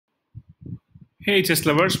Hey chess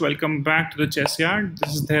lovers, welcome back to the Chessyard.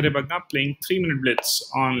 This is dhairyabagga playing 3-minute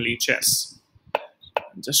blitz on Lee chess.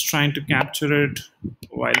 Just trying to capture it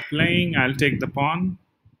while playing. I'll take the pawn.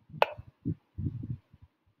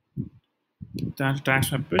 That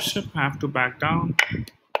attacks my bishop. I have to back down.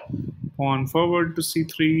 Pawn forward to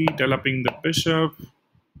c3, developing the bishop.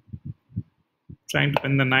 Trying to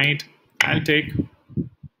win the knight. I'll take.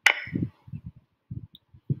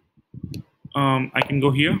 I can go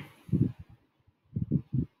here.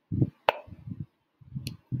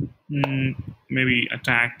 Maybe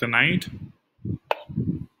attack the knight.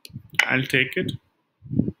 I'll take it.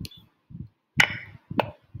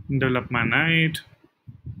 Develop my knight.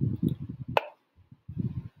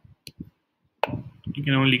 You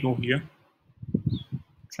can only go here.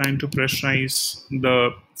 Trying to pressurize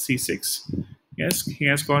the c6. Yes, he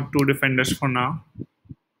has got two defenders for now.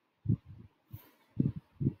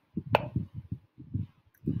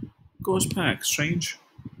 Goes back, strange.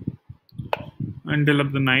 And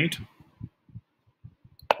develop the knight.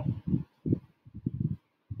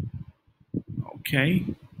 Okay.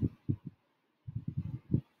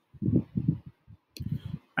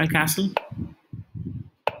 I'll castle.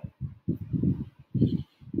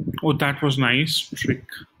 Oh, that was nice trick.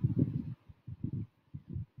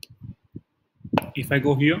 If I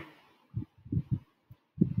go here,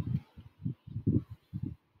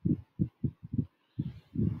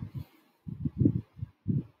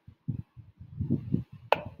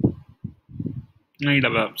 knight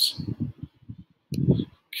develops.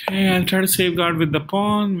 Okay, I'll try to safeguard with the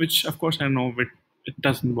pawn, which of course I know it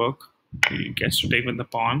doesn't work. He gets to take with the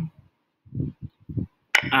pawn.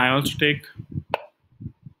 I also take.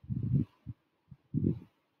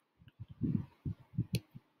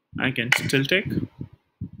 I can still take.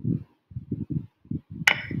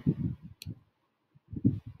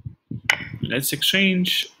 Let's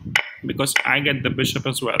exchange because I get the bishop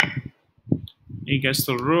as well. He gets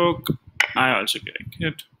the rook. I also get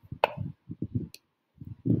it.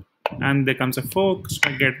 And there comes a fork, so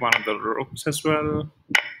I get one of the rooks as well.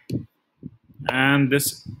 And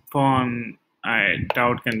this pawn, I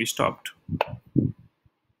doubt, can be stopped.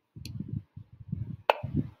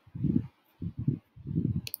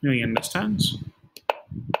 He understands.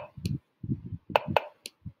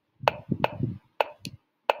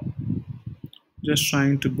 Just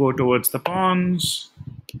trying to go towards the pawns.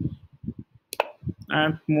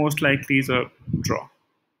 And most likely is a draw.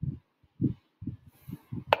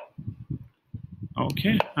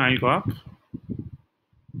 Okay, I'll go up.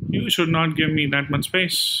 You should not give me that much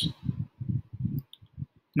space.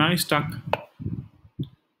 Now he's stuck.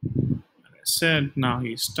 Like I said, now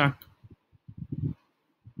he's stuck.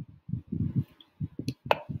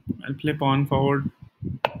 I'll play pawn forward.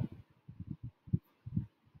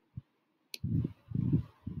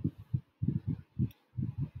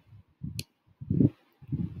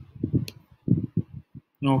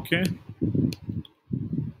 Okay.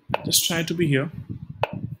 Just try to be here.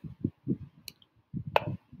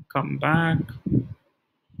 Come back.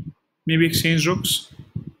 Maybe exchange rooks.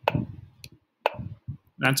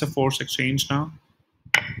 That's a forced exchange now.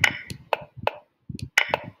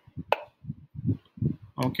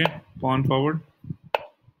 Okay, pawn forward.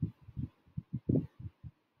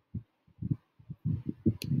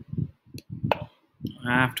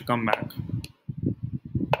 I have to come back.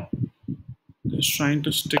 Just trying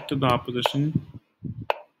to stick to the opposition,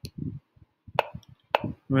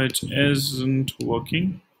 which isn't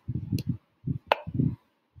working.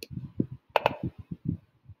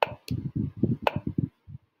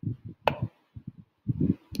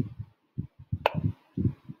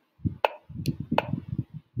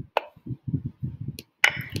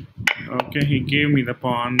 Okay, he gave me the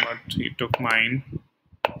pawn, but he took mine.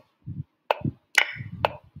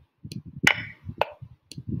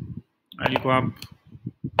 I'll go up.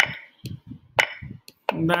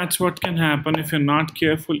 That's what can happen if you're not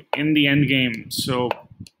careful in the end game. So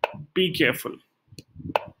be careful.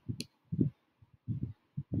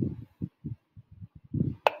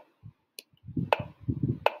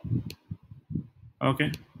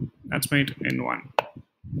 Okay, that's made in one.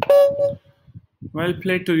 Well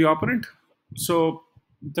played to the opponent. So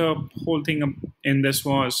the whole thing in this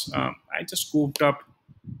was I just goofed up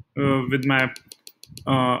with my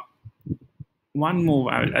one move.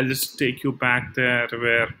 I'll just take you back there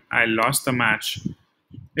where I lost the match.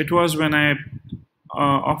 It was when I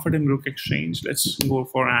offered him rook exchange. Let's go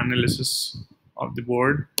for analysis of the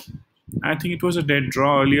board. I think it was a dead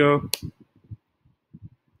draw earlier.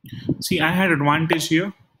 See, I had advantage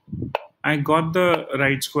here. I got the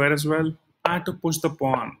right square as well. I had to push the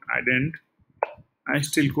pawn. I didn't. I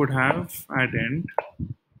still could have. I didn't.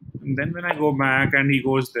 then when I go back and he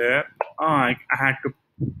goes there, I had to.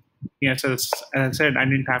 Yes, as I said, I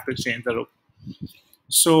didn't have to exchange the rook.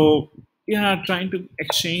 So yeah, trying to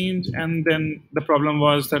exchange, and then the problem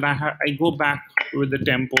was that I go back with the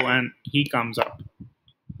tempo, and he comes up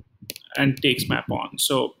and takes my pawn.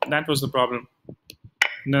 So that was the problem.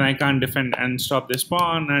 Then I can't defend and stop this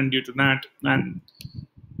pawn, and due to that, and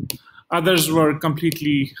others were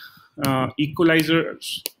completely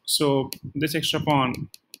equalizers. So this extra pawn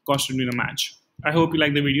costed me the match. I hope you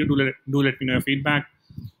like the video. Do let me know your feedback.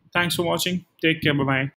 Thanks for watching. Take care. Bye bye.